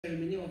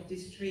ceremony of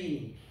this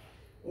training,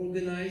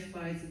 organized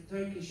by the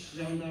Turkish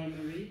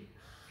Gendarmerie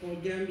for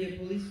Gambia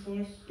Police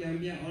Force,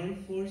 Gambia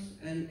Armed Force,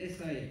 and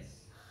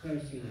SIS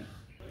personnel.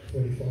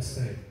 For the first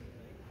time,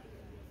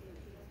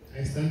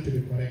 I stand to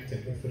be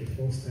corrected, but for the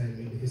first time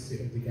in the history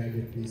of the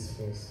Gambia Police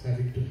Force,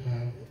 having to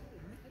have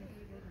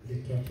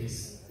the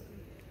Turkish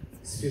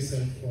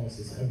Special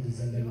Forces of the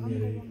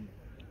Gendarmerie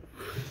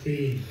to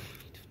train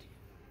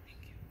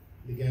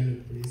the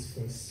Gambia Police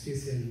Force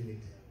Special Unit,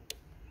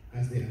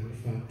 as they are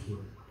referred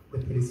to, the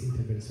Police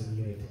Intervention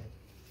Unit.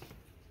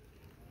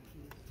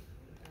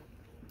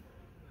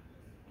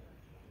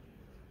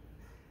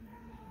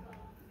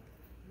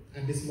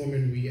 At this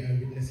moment, we are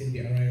witnessing the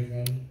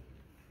arrival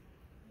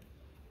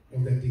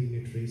of the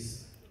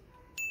dignitaries,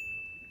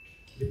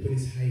 the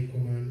Police High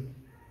Command.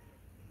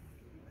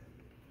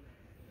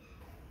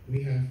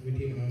 We have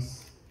within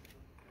us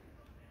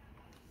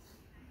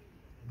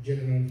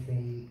General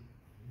from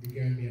the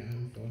Gambia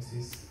Armed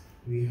Forces.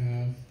 We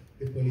have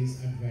the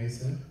Police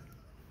Advisor,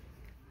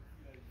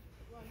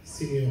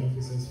 senior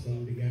officers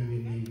from the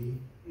Gambia Navy.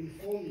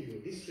 Inform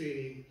you, this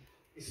training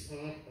is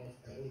part of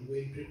the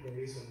ongoing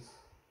preparations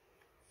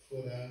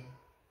for the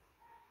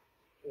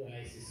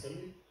OIC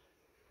Summit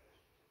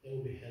that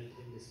will be held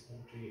in this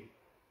country.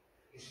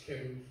 It's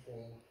scheduled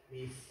for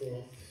May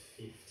 4th,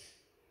 5th,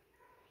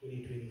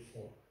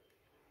 2024.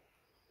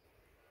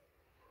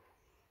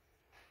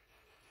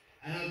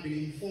 I have been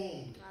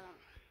informed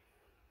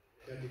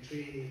that the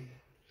training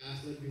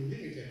has not been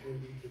limited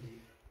only to the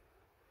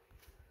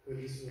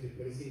police or the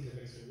police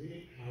intervention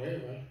unit.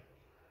 However,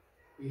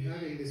 we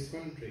have in this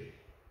country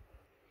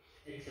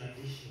a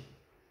tradition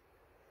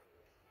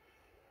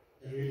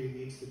that really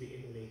needs to be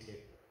emulated,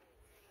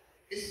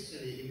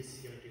 especially in the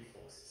security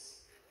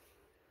forces.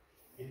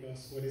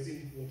 Because what is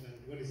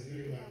important, what is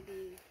relevant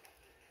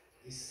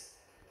is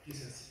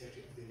peace and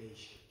security of the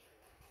nation.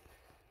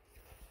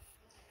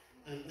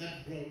 And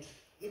that brought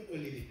not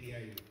only the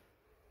PIU,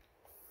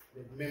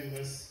 but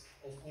members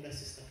of other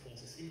sister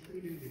forces,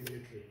 including the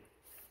military,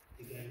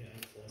 the Gambia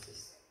Armed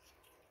Forces,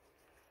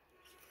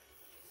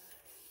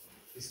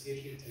 the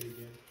state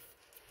intelligence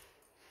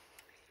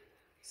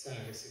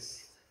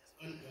services,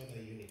 and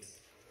other units.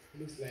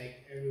 It looks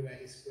like everywhere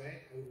is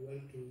quiet. I would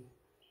want to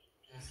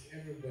ask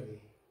everybody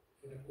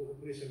for the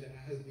cooperation that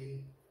has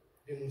been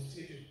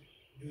demonstrated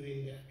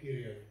during that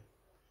period,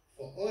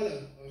 for all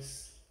of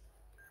us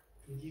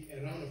to give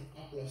a round of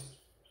applause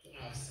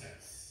to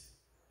ourselves.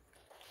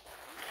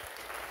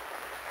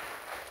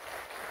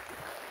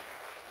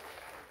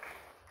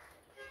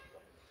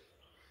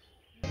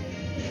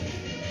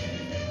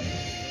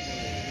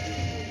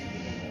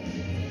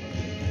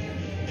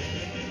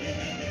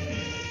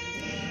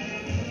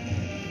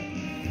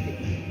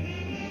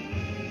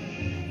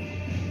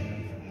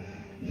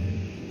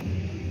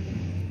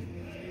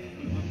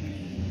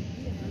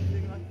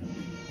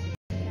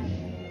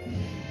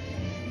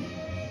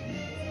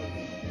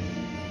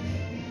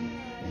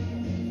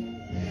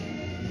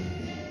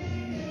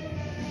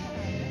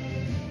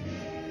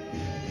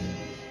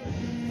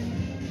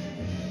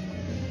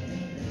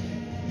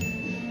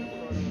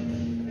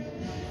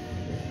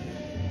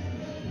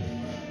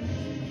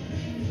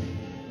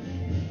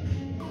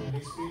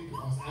 Explain to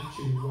us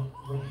actually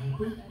what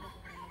happened,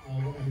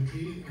 what are the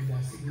training and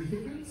their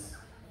significance,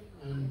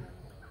 and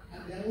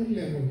at their own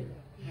level,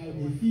 how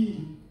they feel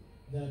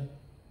that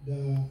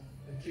the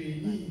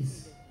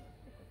trainees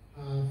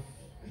have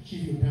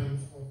achieved in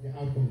terms of the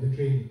outcome of the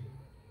training.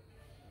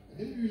 And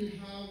then we will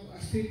have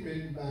a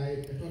statement by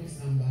the Turkish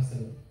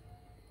ambassador,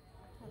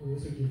 who will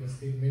also give a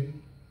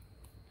statement.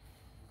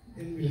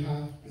 Then we'll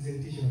have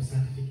presentation of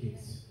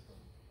certificates.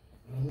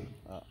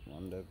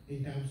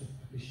 In terms of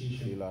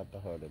appreciation.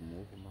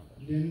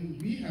 Then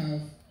we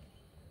have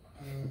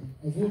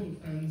a vote of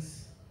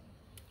thanks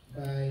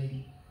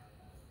by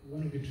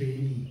one of the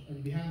trainees.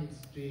 On behalf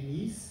of the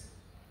trainees,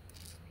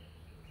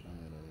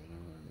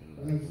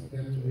 one of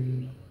them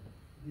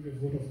will give a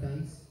vote of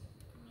thanks.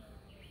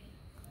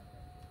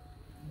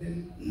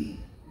 Then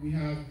we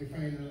have the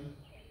final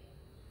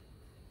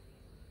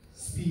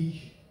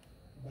speech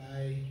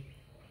by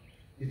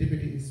the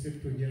Deputy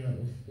Inspector General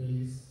of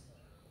Police.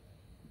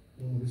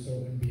 So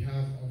on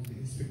behalf of the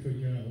Inspector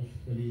General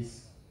of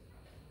Police,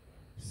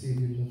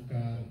 Sidi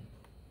Mukhtar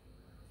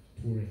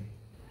Toure.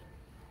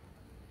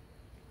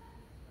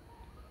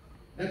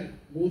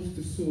 That goes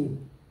to show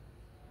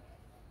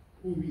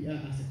who we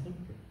are as a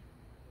country.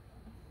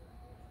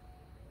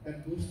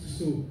 That goes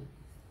to show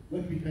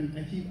what we can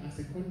achieve as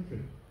a country.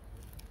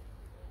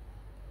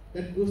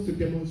 That goes to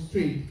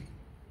demonstrate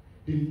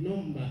the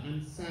number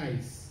and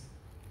size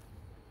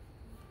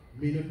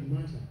may not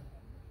matter.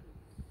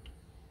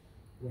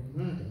 What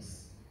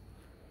matters,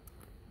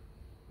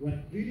 what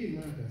really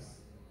matters,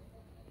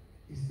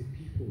 is the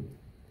people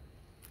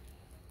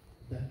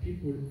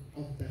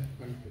of that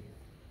country.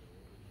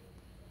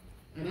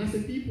 And as a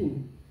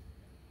people,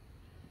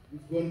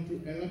 we've gone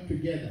through a lot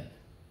together,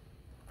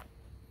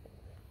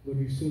 but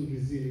we've shown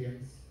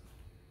resilience,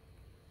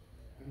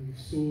 and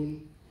we've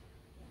shown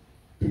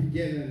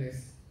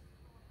togetherness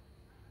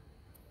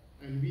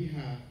and we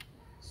have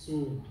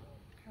shown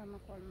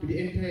to the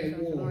entire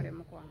world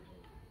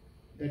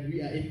that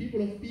we are a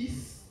people of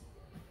peace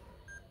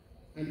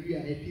and we are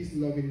a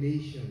peace-loving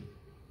nation.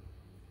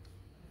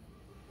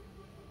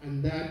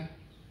 And that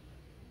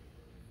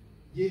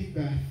gave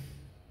birth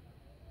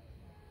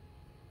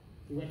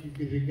to what has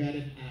been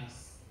regarded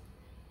as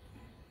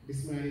the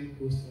smiling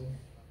coast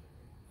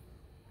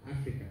of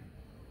Africa.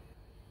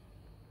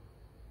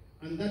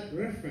 And that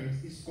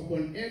reference is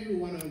upon every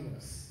one of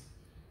us.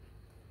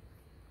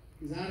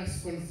 It's our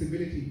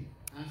responsibility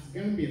as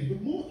Gambians,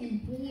 but more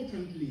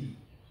importantly,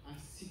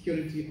 as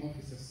security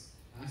officers,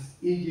 as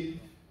agents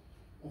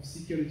of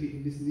security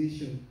in this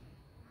nation,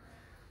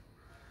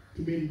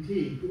 to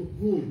maintain, to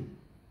uphold.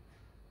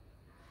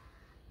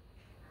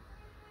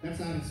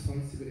 That's our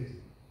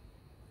responsibility.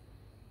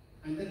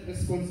 And that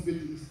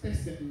responsibility is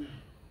tested now.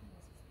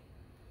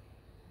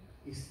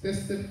 It's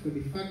tested for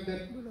the fact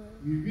that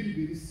we will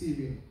be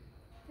receiving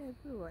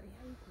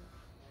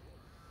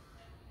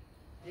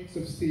heads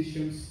of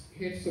stations,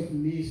 heads of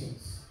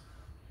nations.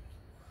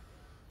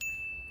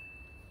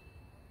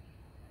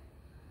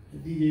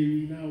 DJ,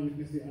 we now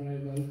witness the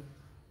arrival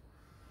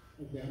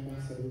of the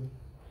ambassador.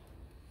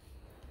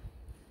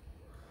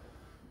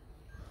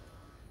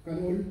 Can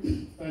all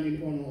stand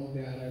in honor of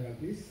their arrival,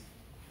 please?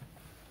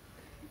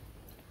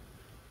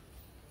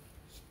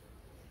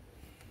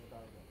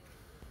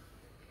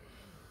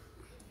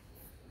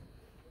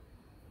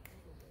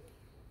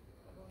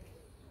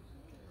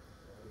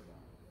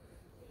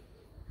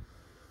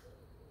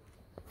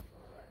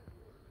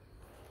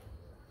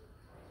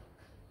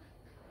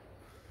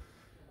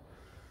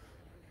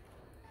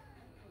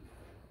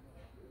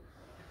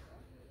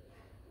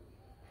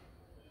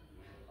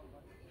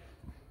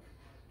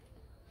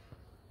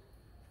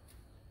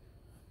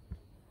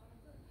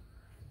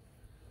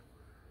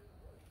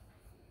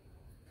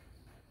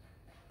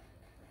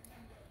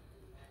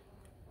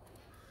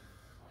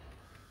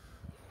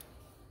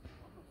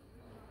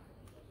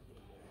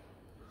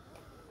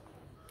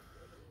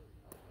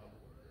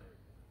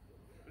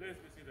 Please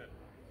be seated.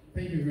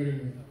 Thank you very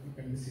much. You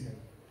can be seated.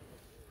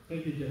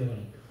 Thank you, General.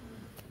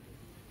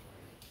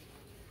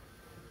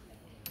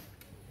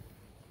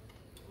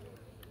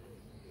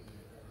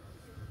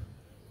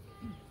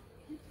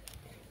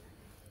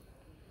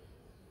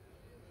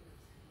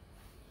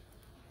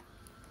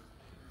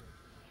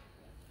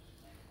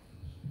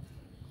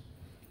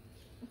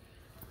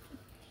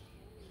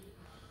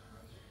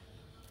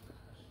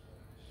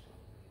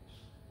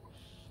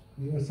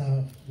 We also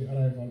have the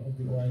arrival of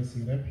the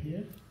OIC rep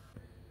here.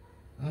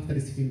 After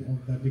the speaking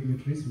of the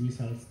dignitaries, we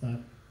shall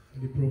start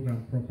the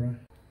program proper.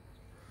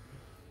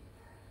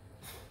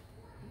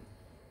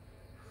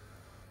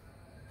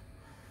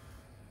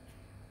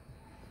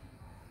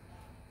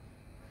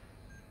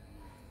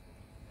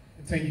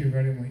 Thank you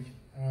very much.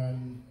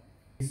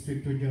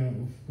 Inspector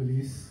General of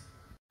Police,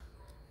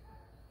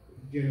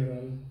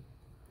 General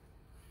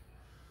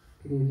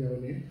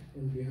Kurujawne,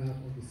 on behalf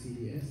of the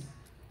CDS,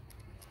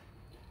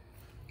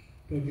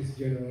 Turkish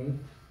General,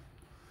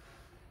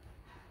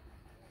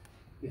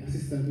 the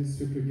Assistant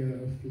Inspector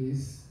General of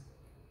Police,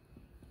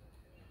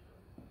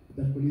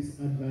 the Police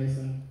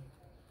Advisor,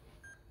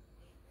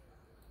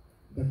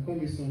 the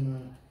Commissioner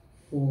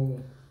for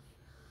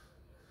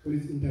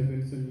Police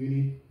Intervention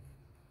Unit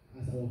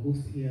as our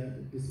host here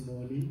this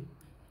morning,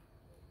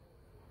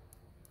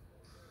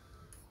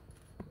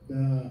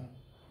 the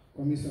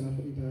Commissioner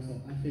for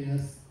International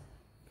Affairs,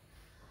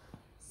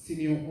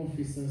 senior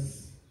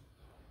officers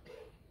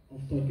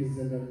of Turkish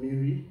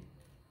Gendarmerie,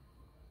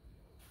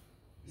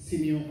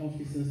 senior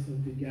officers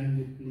of the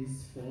Gambia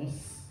Police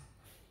Force,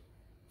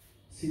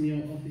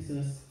 senior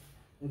officers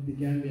of the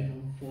Gambia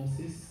Armed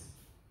Forces,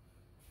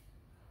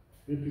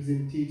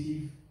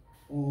 representative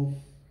of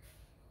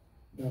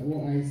the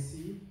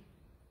OIC,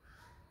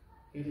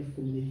 Head of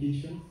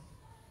Communications,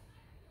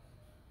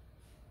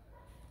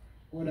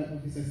 other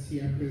officers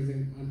here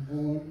present, and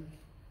all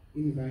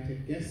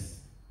invited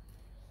guests,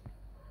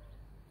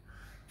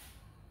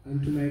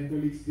 and to my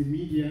colleagues, the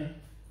media,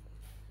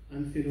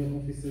 and fellow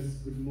officers,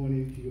 good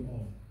morning to you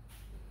all.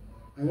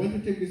 I want to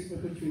take this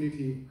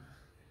opportunity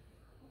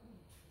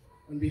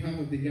on behalf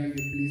of the Gambia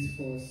Police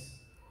Force.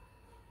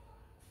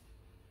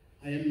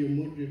 I am your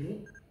moderator,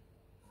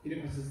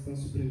 Immediate Assistant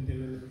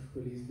Superintendent of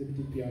Police,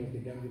 Deputy PR of the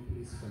Gambia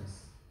Police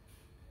Force.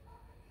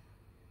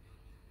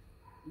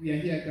 We are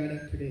here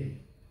gathered today,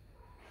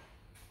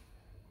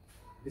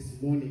 this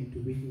morning, to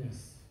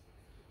witness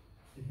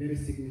a very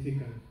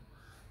significant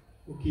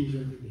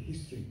occasion in the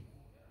history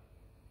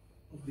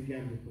of the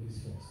Gambia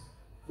Police Force,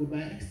 but by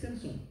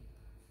extension,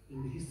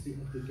 in the history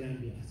of the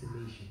Gambia as a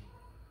nation.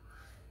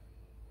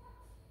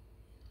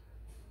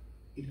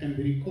 It can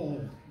be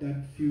recalled that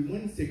a few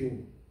months ago,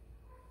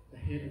 the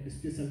head of the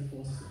Special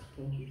Forces of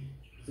Turkey,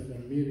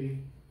 Gendarmerie,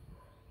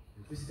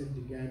 visited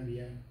the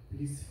Gambia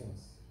Police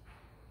Force.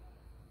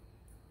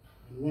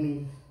 And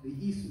one of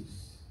the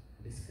issues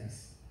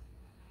discussed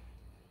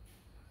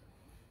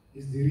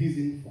is the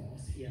reason for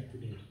us here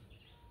today,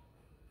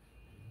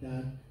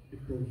 that the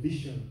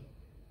provision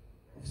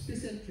of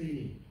special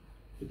training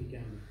to the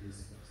Gambia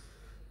Police Force.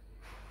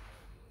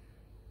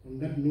 On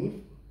that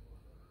note,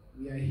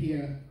 we are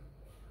here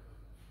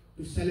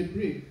to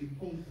celebrate the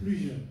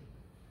conclusion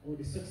or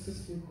the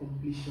successful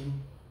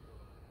completion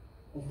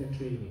of the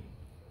training.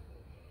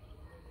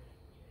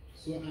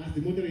 So as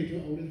the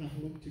moderator, I wouldn't have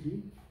work to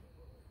do,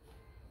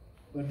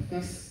 but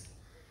first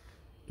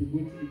to go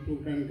through the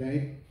program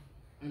guide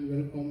and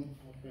welcome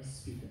our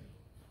first speaker.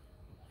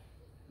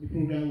 The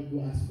program will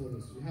go as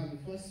follows. We have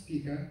the first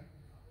speaker,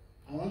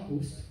 our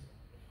host,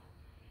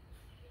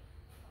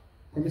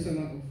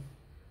 Commissioner of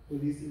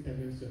Police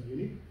Intervention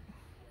Unit.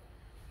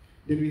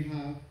 Then we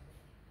have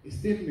a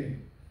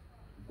statement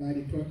by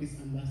the Turkish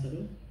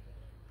ambassador.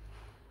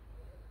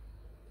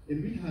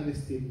 Then we have a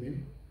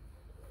statement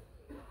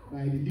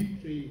by the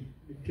lead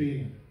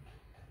trainer.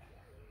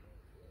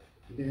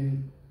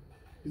 Then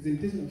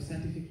presentation of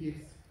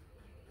certificates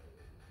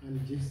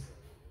and gifts,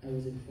 I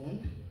was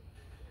informed.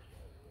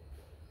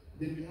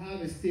 Then we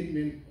have a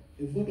statement,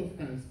 a vote of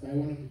thanks by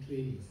one of the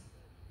trainees.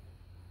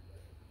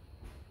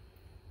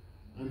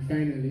 And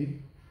finally,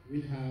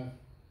 we have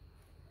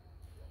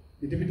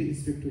the Deputy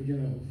Inspector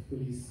General of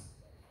Police,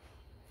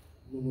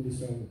 Momodu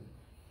Sawu,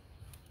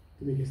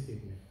 to make a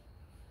statement.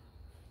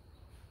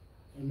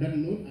 On that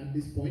note, at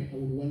this point, I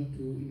would want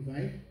to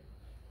invite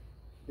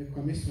the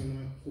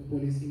Commissioner for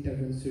Police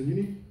Intervention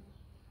Unit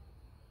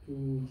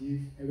to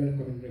give a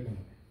welcoming remark.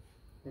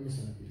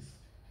 Commissioner, please.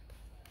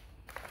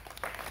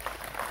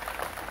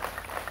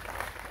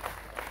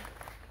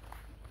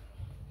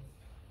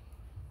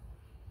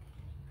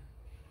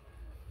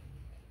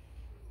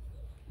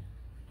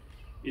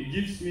 It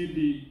gives me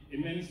the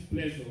immense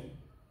pleasure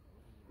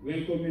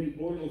welcoming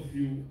all of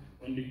you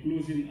on the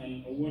closing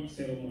and award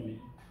ceremony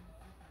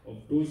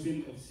of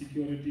dozens of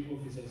security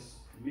officers,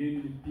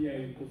 mainly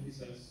PIU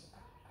officers,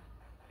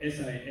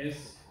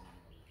 SIS,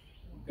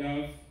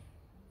 GAV,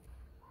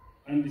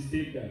 and the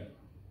State Guard,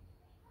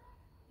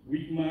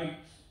 which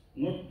marked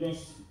not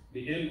just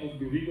the end of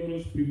the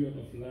rigorous period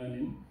of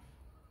learning,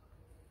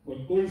 but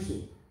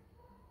also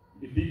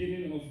the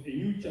beginning of a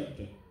new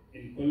chapter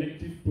in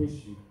collective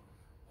pursuit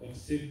of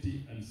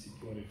safety and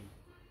security.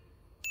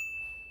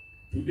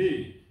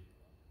 Today,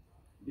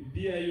 the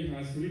PIU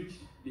has reached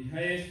the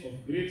highest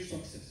of great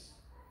success.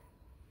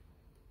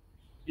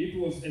 It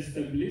was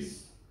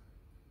established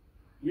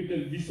with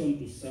a vision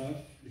to serve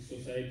the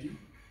society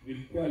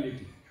with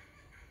quality.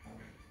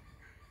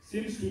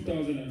 Since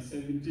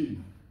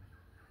 2017,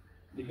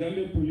 the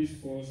Gambia Police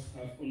Force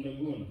have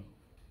undergone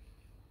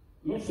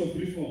lots of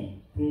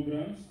reform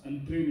programs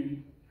and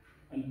training,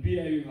 and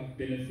PIU have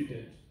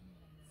benefited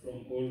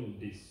from all of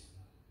this.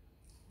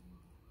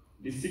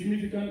 The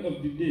significance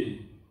of the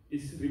day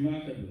is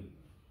remarkable,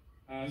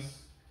 as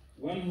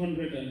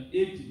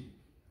 180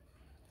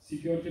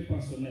 security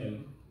personnel,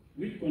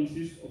 which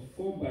consists of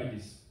 4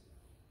 bodies,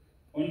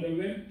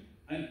 underwent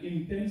an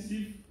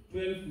intensive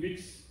 12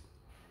 weeks,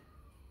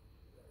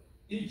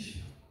 each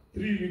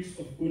 3 weeks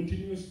of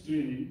continuous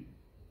training,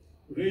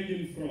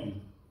 ranging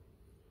from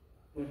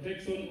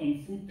protection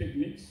on food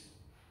techniques,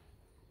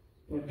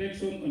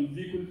 protection on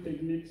vehicle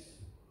techniques,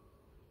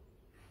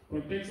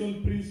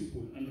 protection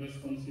principle and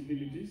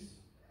responsibilities,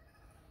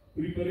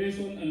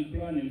 preparation and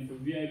planning for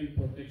VIP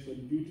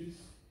protection duties,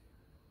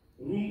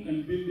 room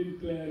and building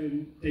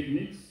clearing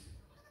techniques,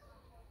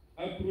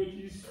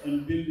 approaches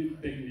on building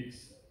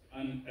techniques,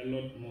 and a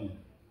lot more.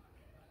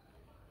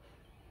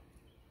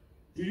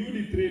 To you,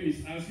 the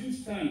trainees, as you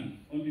stand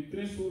on the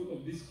threshold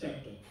of this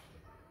chapter,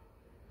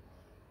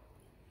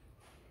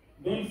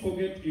 don't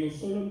forget your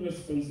solemn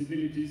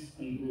responsibilities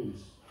and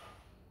roles.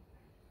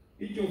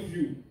 Each of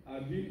you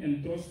are being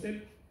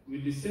entrusted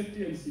with the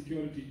safety and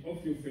security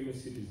of your fellow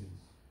citizens,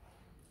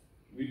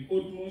 with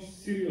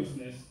utmost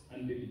seriousness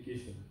and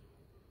dedication.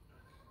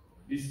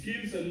 The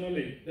skills and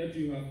knowledge that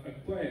you have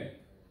acquired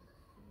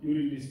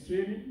during this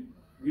training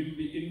will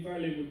be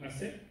invaluable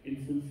asset in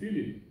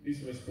fulfilling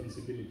these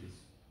responsibilities,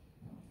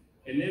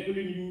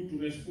 enabling you to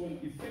respond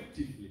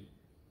effectively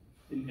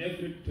in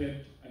every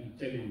threat and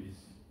challenges.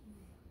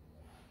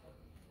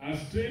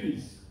 As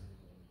trainees,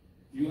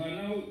 you are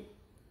now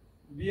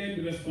bear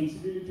the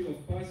responsibility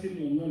of passing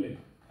your knowledge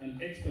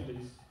and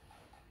expertise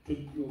to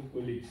your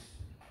colleagues.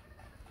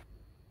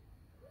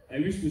 I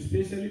wish to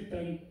specially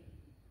thank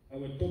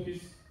our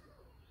Turkish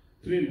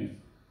trainers,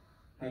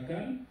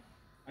 Hakan,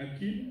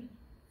 Akin,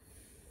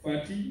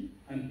 Fatih,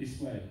 and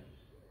Ismail,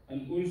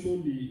 and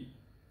also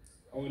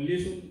our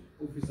liaison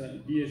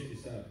officer,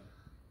 DSP Sir.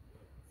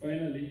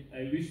 Finally,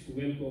 I wish to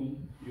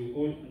welcome you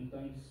all and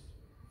thanks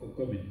for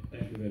coming.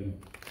 Thank you very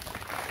much.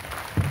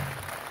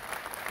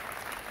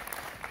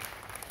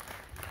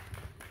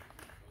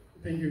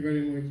 Thank you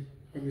very much,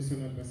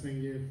 Commissioner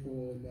Basange,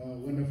 for the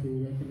wonderful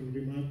welcoming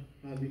remark,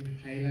 having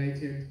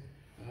highlighted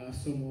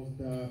some of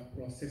the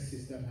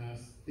processes that has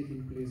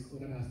taken place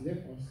or that has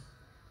led us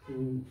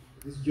to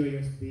this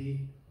joyous day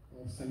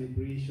of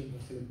celebration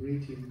or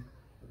celebrating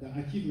the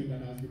achievement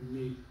that has been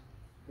made.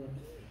 But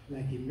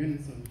like he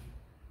mentioned,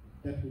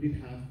 that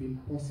wouldn't have been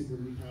possible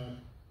without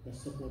the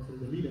support from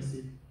the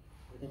leadership,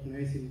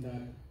 recognizing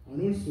that,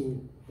 and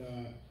also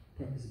the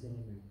Turkish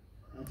government.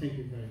 Thank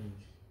you very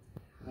much.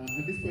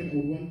 At this point, I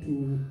would want to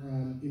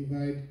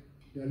invite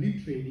the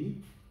lead trainee,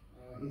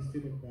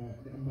 instead of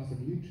the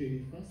ambassador lead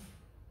trainee first,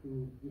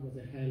 to give us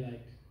a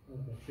highlight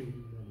of the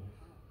training model.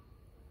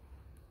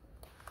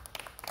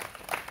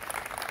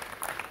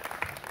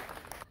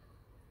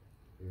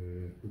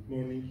 Good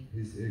morning,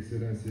 His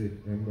Excellency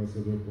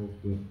Ambassador of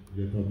the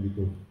Republic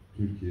of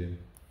Turkey.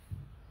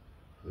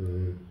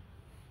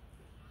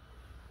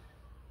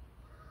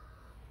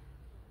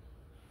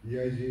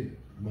 EIG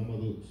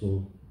Mamadou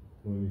Sow,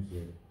 morning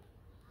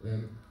sir.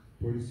 And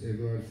Police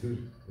Advisor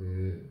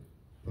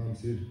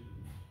Tamsir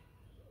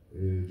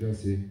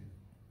Jasi,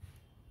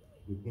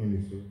 good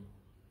morning sir.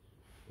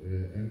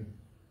 And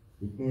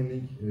good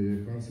morning,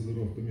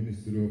 Counselor of the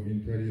Ministry of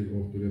Interior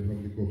of the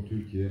Republic of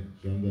Turkey,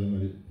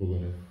 Jandarmeri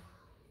Colonel.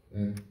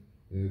 And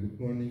good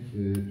morning,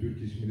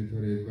 Turkish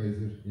Military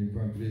Advisor,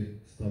 Infantry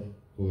Staff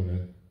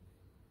Colonel.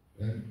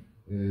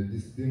 And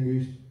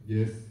distinguished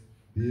guests,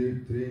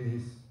 dear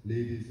trainees,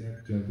 ladies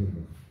and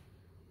gentlemen.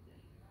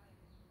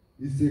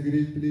 It's a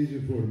great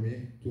pleasure for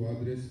me to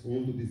address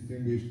all the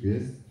distinguished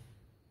guests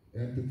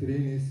and the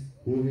trainees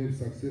who have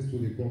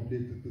successfully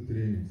completed the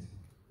trainings.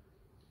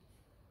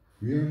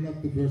 We are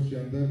not the first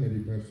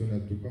gendarmerie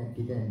personnel to come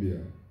to Gambia.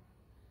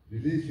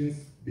 Relations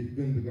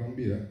between the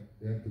Gambia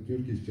and the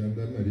Turkish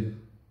gendarmerie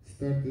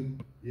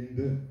started in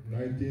the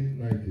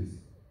 1990s.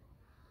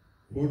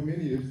 For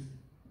many years,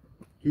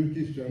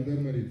 Turkish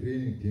gendarmerie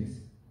training teams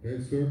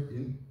have served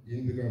in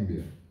the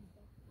Gambia.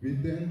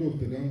 With the end of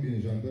the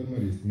Gambian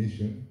gendarmerie's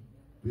mission,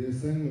 the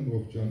assignment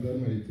of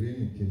gendarmerie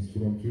training teams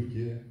from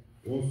Turkey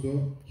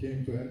also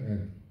came to an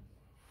end.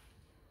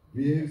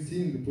 We have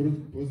seen the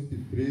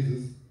positive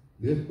praises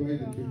left by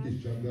the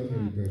Turkish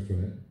gendarmerie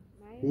personnel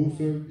who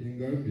served in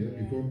Gambia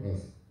before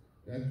us,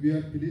 and we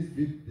are pleased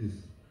with this.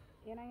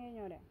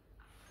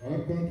 Our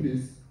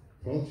countries,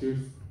 cultures,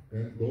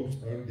 and laws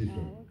are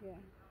different.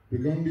 The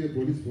Gambia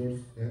Police Force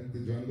and the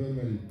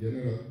Gendarmerie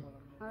General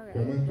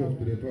Command of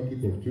the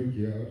Republic of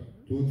Turkey are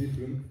two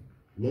different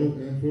law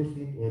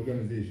enforcement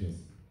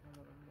organizations.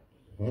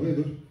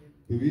 However,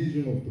 the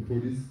vision of the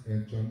police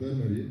and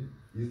gendarmerie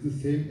is the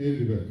same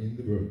everywhere in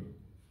the world.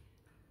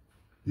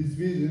 This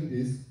vision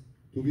is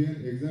to be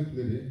an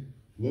exemplary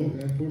law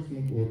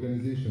enforcement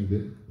organization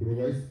that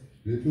provides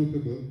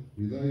reputable,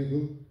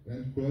 reliable,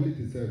 and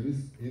quality service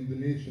in the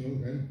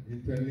national and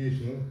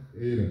international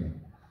arena.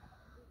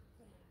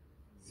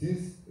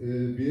 Since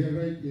we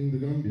arrived in the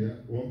Gambia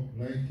on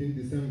 19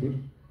 December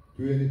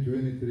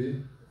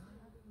 2023,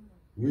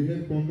 we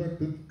have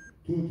conducted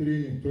two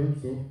training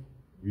terms of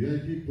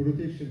VIP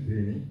protection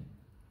training,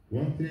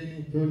 one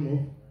training term of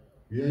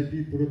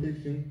VIP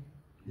protection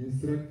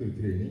instructor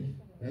training,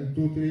 and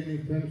two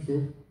training terms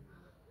of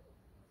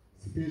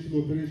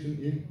special operation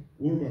in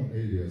urban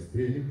areas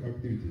training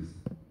activities.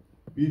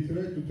 We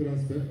try to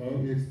transfer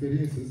our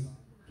experiences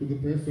to the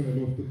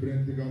personnel of the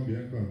friendly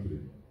Gambian country.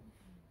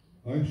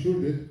 I am sure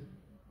that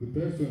the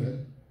personnel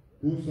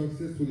who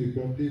successfully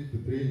complete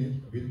the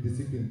training with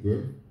disciplined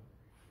work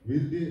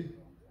will be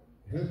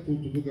helpful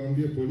to the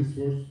Gambia Police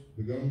Force,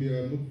 the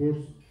Gambia Armed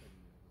Force,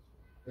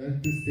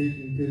 and the State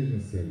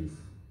Intelligence Service.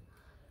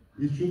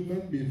 It should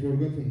not be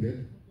forgotten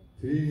that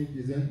training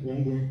is an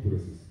ongoing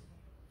process.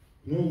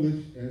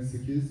 Knowledge and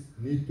skills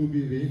need to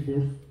be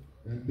reinforced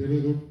and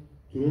developed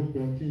through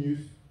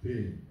continuous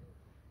training.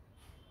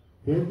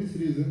 For this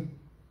reason,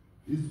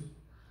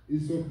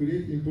 it's of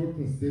great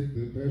importance that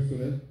the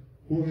personnel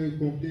who have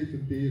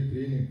completed their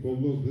training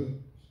follow the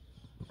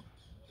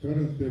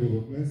current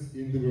developments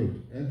in the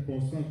world and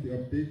constantly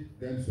update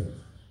themselves.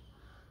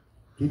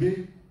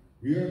 Today,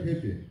 we are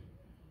happy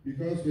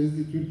because as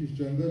the Turkish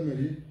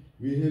Gendarmerie,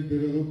 we have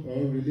developed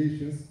our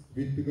relations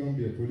with the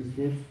Gambia Police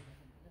Force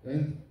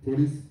and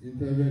Police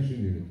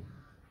Intervention Unit.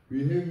 We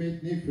have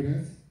made new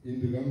friends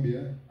in the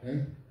Gambia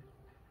and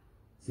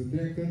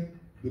strengthened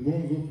the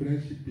bonds of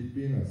friendship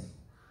between us.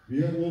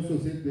 We are also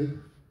said that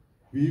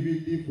we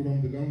will leave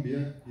from the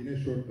Gambia in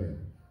a short time.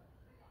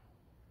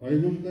 I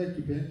would like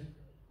to thank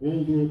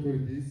all the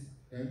authorities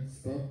and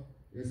staff,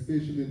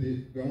 especially the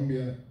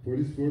Gambia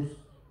Police Force,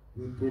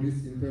 the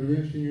Police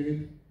Intervention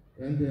Unit,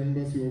 and the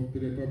Embassy of the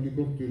Republic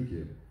of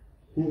Turkey,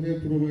 who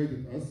have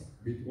provided us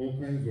with all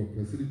kinds of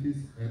facilities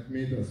and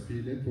made us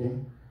feel at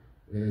home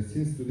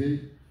since today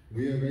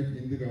we are right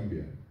in the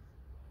Gambia.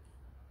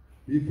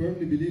 We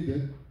firmly believe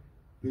that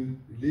the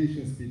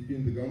relations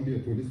between the Gambia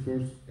Police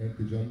Force and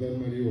the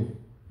Gendarmerie of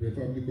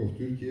Republic of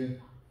Turkey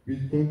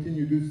will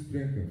continue to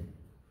strengthen.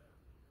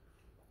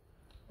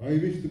 I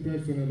wish the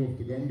personnel of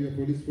the Gambia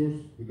Police Force,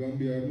 the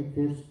Gambia Armed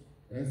Force,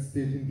 and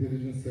State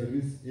Intelligence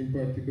Service in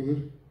particular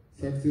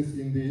success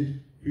in their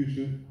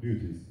future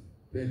duties.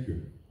 Thank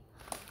you.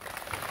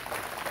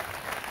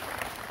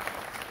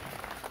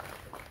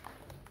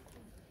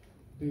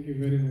 Thank you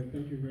very much.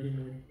 Thank you very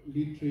much.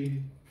 Lead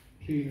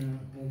trainer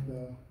of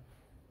the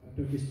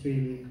Turkish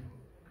training,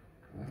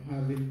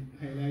 having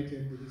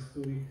highlighted the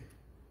historic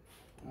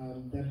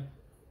that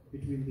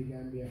between the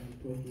Gambia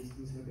and Turkey.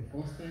 This is not the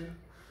first time,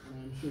 and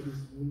I'm sure this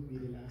won't be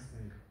the last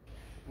time.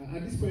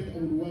 At this point, I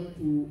would want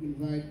to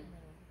invite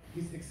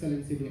His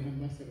Excellency the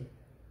Ambassador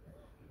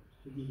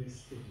to give a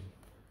statement.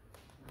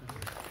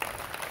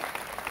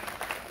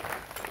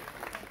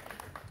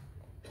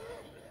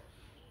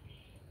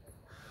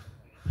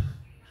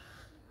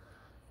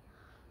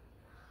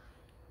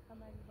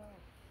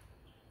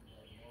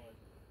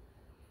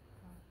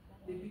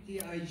 Deputy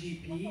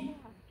IGP,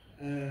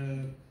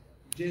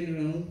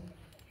 General,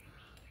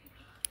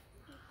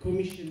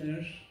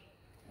 Commissioner,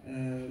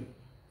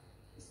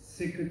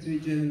 Secretary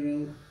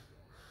General,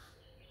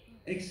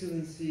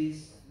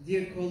 Excellencies,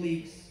 dear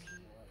colleagues,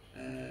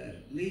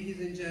 ladies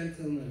and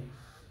gentlemen,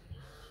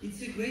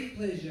 it's a great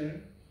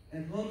pleasure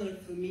and honor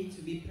for me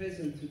to be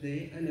present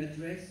today and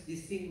address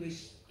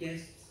distinguished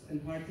guests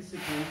and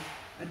participants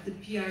at the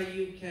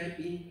PIU camp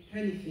in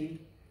Hanifing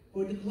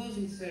for the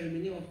closing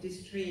ceremony of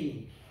this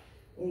training,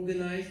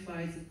 organized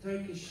by the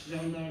Turkish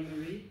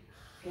Gendarmerie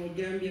for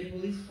Gambia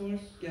Police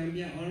Force,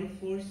 Gambia Armed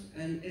Force,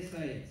 and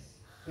SIS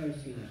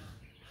personnel.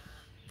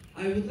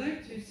 I would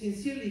like to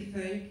sincerely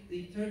thank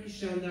the Turkish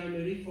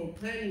Gendarmerie for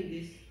planning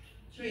this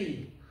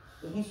training.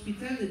 The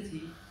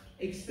hospitality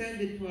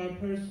extended to our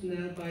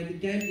personnel by the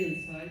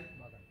Gambian side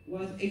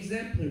was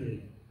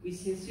exemplary. We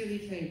sincerely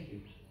thank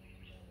you.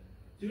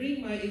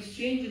 During my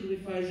exchanges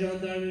with our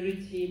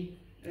Gendarmerie team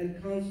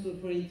and Council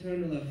for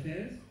Internal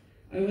Affairs,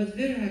 I was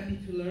very happy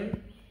to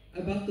learn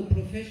about the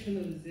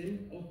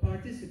professionalism of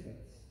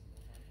participants.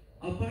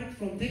 Apart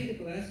from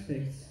technical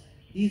aspects,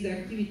 these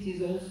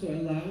activities also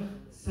allow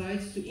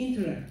sides to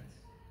interact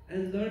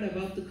and learn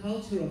about the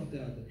culture of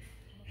the other,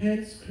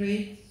 hence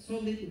create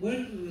solid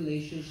working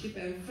relationship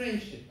and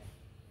friendship.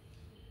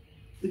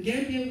 The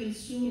Gambia will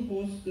soon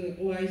host the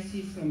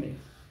OIC Summit.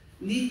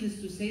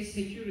 Needless to say,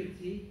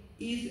 security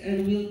is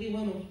and will be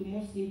one of the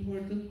most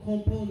important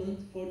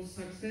components for the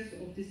success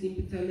of this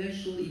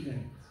international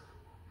event.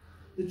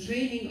 The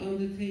training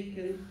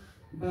undertaken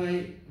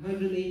by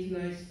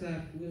 189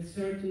 staff will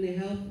certainly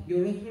help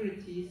your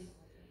authorities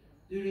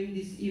during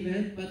this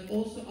event, but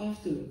also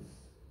afterwards.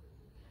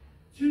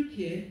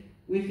 Turkey,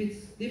 with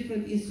its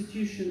different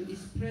institutions, is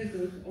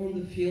present on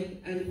the field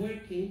and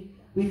working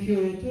with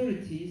your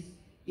authorities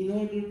in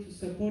order to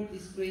support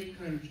this great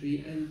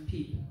country and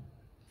people.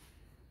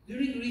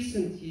 During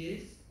recent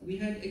years, we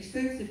had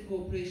extensive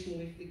cooperation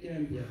with the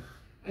Gambia.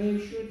 I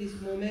am sure this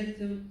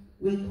momentum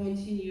will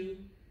continue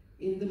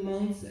in the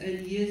months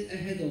and years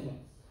ahead of us.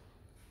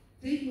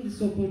 Taking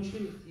this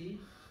opportunity,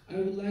 I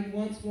would like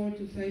once more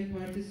to thank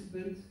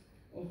participants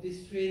of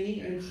this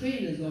training and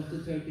trainers of the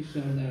Turkish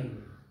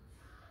Gendarmerie.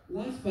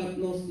 Last but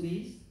not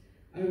least,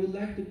 I would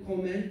like to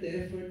commend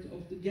the efforts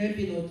of the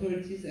Gambian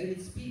authorities and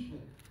its people,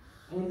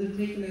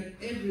 undertaken at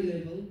every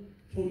level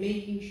for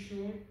making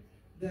sure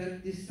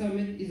that this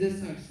summit is a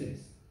success.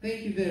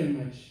 Thank you very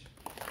much.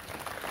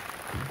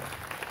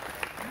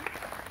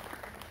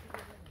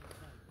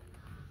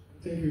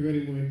 Thank you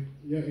very much,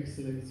 Your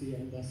Excellency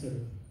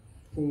Ambassador,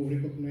 for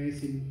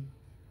recognizing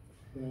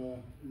the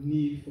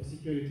need for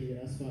security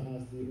as far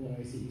as the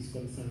OIC is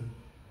concerned.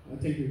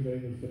 Thank you very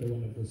much for the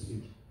wonderful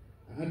speech.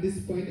 At this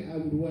point, I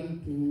would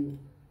want to,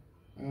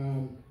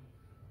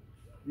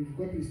 we've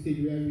got to a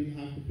stage where we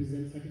have to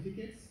present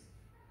certificates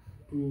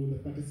to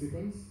the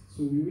participants.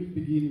 So we will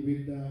begin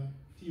with the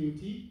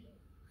TOT.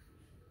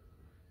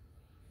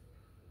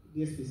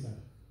 Yes, please, sir.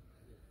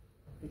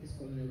 It is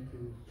called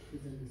to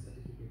present the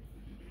certificate.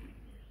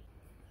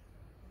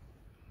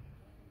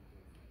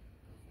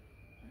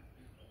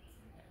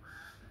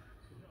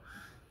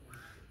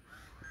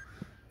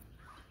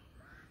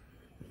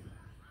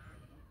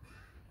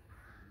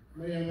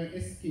 Mariama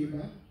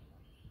Esqueva,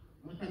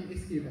 Madam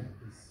Esqueva,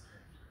 please.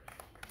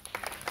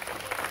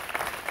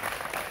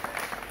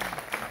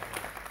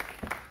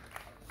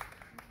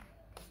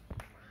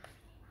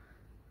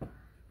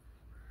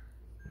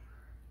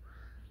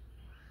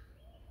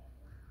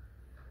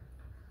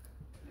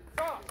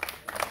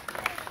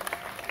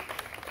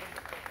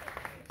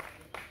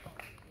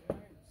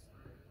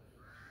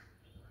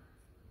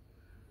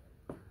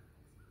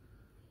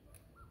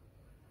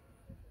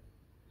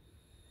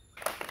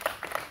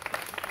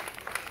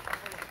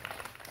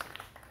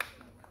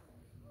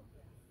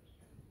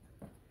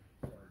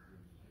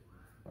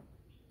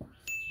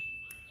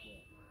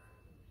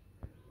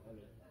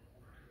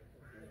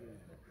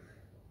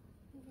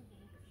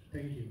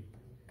 Thank you.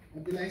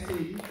 Abdullah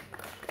Saidi.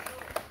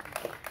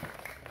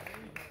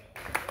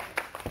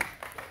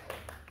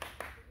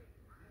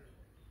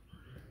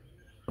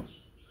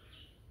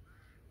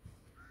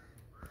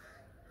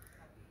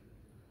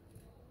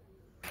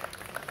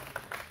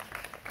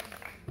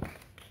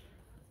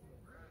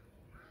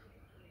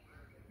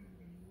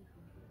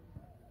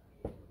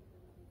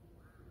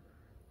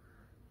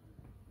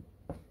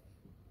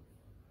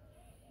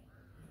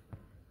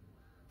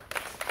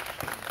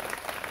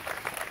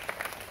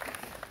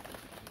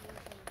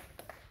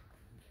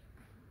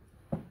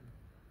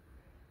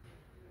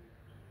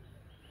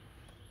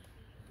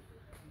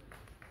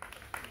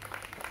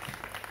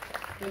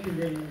 Thank you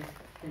very much.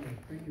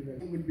 Thank you very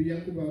much. Would be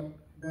Yankuba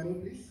Baro,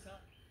 please.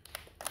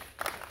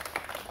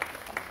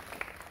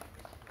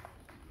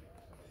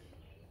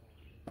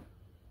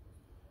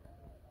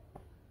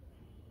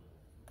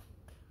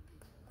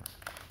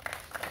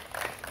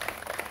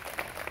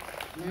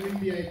 Now in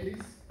BI,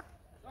 please.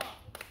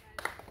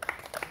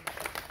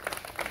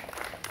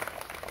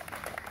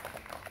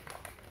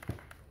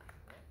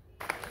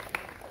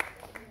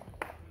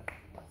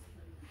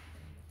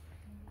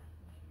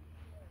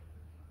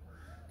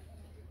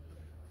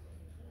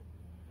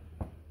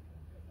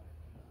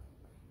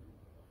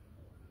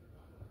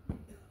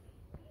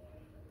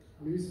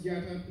 Luis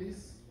Jata,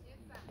 please.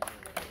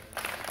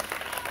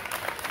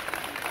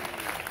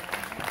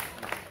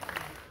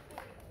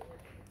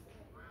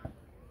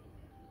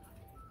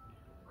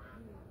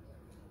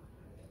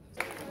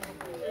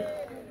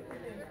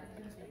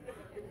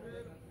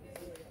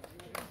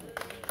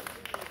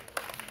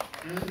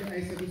 And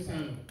Aissatou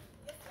Sano.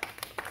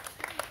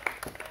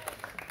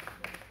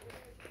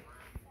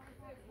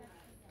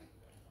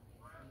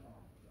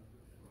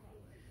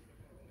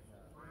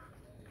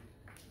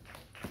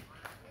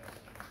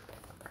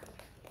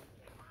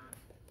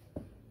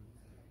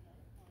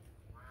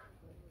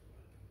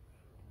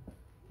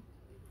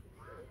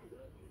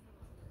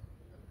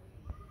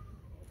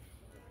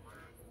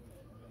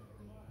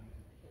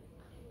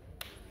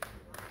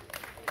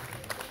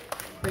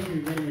 Thank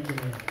you very much,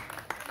 General.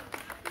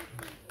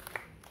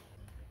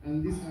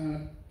 And these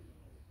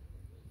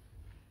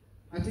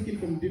are taken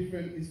from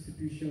different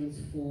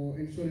institutions for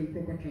ensuring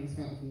proper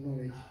transfer of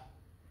knowledge.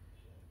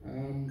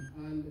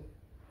 And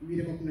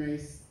we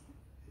recognize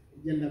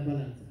gender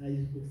balance, as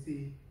you could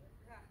see,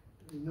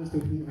 most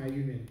of whom are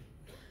women.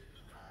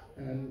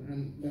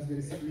 And that's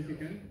very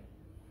significant.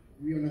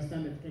 We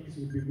understand that practice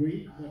will be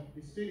going, but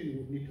this training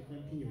would need to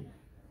continue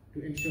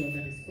to ensure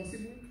that it's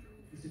possible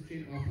is to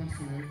train our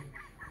personnel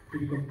to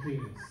become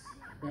trainers.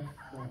 That's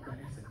the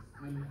essence.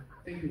 And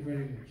thank you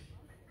very much.